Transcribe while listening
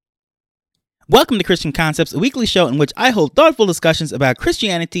Welcome to Christian Concepts, a weekly show in which I hold thoughtful discussions about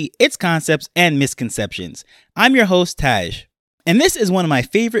Christianity, its concepts, and misconceptions. I'm your host, Taj, and this is one of my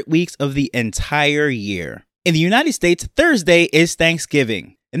favorite weeks of the entire year. In the United States, Thursday is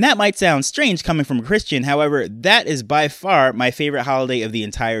Thanksgiving, and that might sound strange coming from a Christian, however, that is by far my favorite holiday of the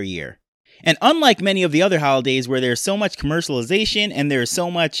entire year. And unlike many of the other holidays where there's so much commercialization and there's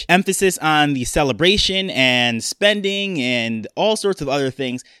so much emphasis on the celebration and spending and all sorts of other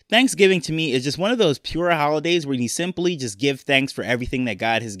things, Thanksgiving to me is just one of those pure holidays where you simply just give thanks for everything that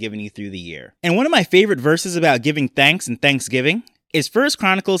God has given you through the year. And one of my favorite verses about giving thanks and Thanksgiving is 1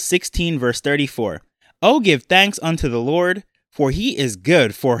 Chronicles 16 verse 34. Oh, give thanks unto the Lord, for he is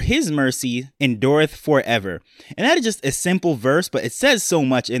good, for his mercy endureth forever. And that is just a simple verse, but it says so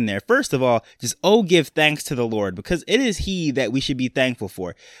much in there. First of all, just give thanks to the Lord, because it is he that we should be thankful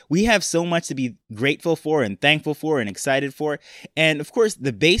for. We have so much to be grateful for and thankful for and excited for. And of course,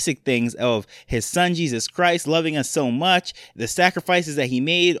 the basic things of his son, Jesus Christ, loving us so much, the sacrifices that he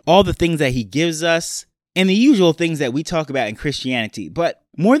made, all the things that he gives us, and the usual things that we talk about in Christianity. But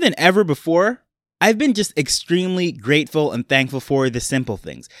more than ever before, I've been just extremely grateful and thankful for the simple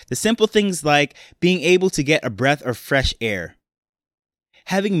things. The simple things like being able to get a breath of fresh air,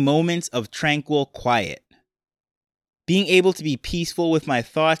 having moments of tranquil quiet, being able to be peaceful with my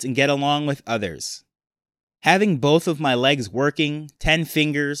thoughts and get along with others, having both of my legs working, 10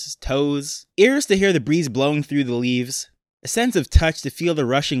 fingers, toes, ears to hear the breeze blowing through the leaves, a sense of touch to feel the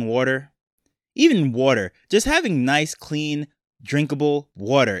rushing water, even water, just having nice, clean, drinkable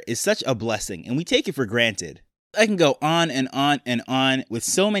water is such a blessing, and we take it for granted. I can go on and on and on with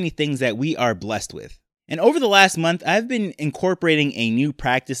so many things that we are blessed with. And over the last month, I've been incorporating a new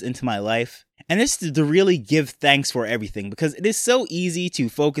practice into my life, and this is to really give thanks for everything, because it is so easy to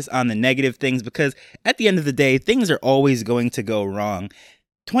focus on the negative things, because at the end of the day, things are always going to go wrong.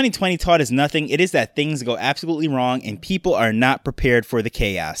 2020 taught us nothing. It is that things go absolutely wrong, and people are not prepared for the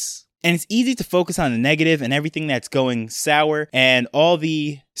chaos. And it's easy to focus on the negative and everything that's going sour and all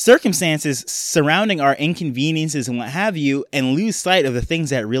the circumstances surrounding our inconveniences and what have you, and lose sight of the things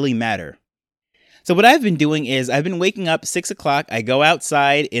that really matter. So what I've been doing is I've been waking up 6 o'clock. I go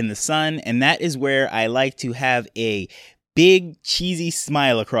outside in the sun, and that is where I like to have a big cheesy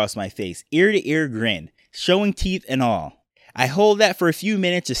smile across my face, ear to ear grin, showing teeth and all. I hold that for a few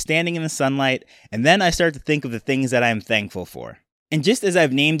minutes just standing in the sunlight, and then I start to think of the things that I'm thankful for. And just as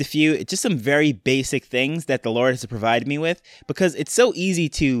I've named a few, it's just some very basic things that the Lord has provided me with, because it's so easy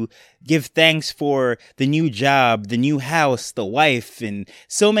to give thanks for the new job, the new house, the wife, and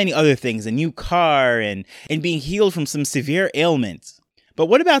so many other things, a new car, and being healed from some severe ailments. But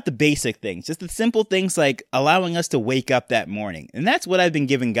what about the basic things? Just the simple things like allowing us to wake up that morning. And that's what I've been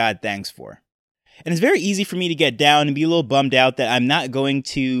giving God thanks for. And it's very easy for me to get down and be a little bummed out that I'm not going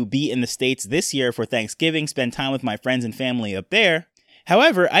to be in the States this year for Thanksgiving, spend time with my friends and family up there.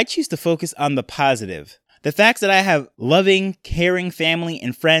 However, I choose to focus on the positive. The fact that I have loving, caring family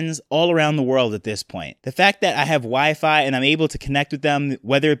and friends all around the world at this point. The fact that I have Wi-Fi and I'm able to connect with them,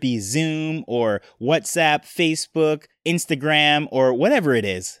 whether it be Zoom or WhatsApp, Facebook, Instagram, or whatever it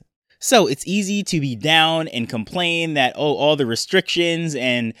is. So it's easy to be down and complain that, all the restrictions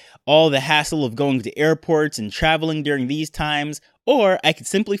and all the hassle of going to airports and traveling during these times, or I could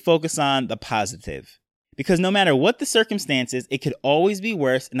simply focus on the positive. Because no matter what the circumstances, it could always be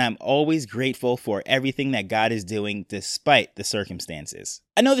worse, and I'm always grateful for everything that God is doing despite the circumstances.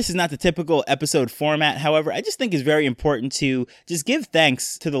 I know this is not the typical episode format, however, I just think it's very important to just give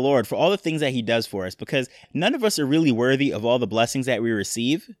thanks to the Lord for all the things that he does for us, because none of us are really worthy of all the blessings that we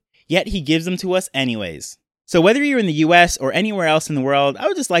receive. Yet he gives them to us anyways. So whether you're in the US or anywhere else in the world, I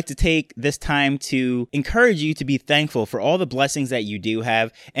would just like to take this time to encourage you to be thankful for all the blessings that you do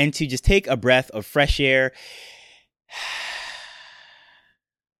have, and to just take a breath of fresh air.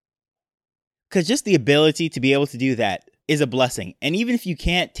 Because just the ability to be able to do that is a blessing. And even if you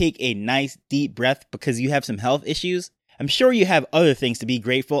can't take a nice deep breath because you have some health issues, I'm sure you have other things to be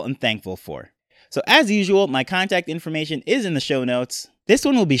grateful and thankful for. So as usual, my contact information is in the show notes. This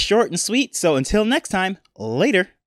one will be short and sweet, so until next time, later.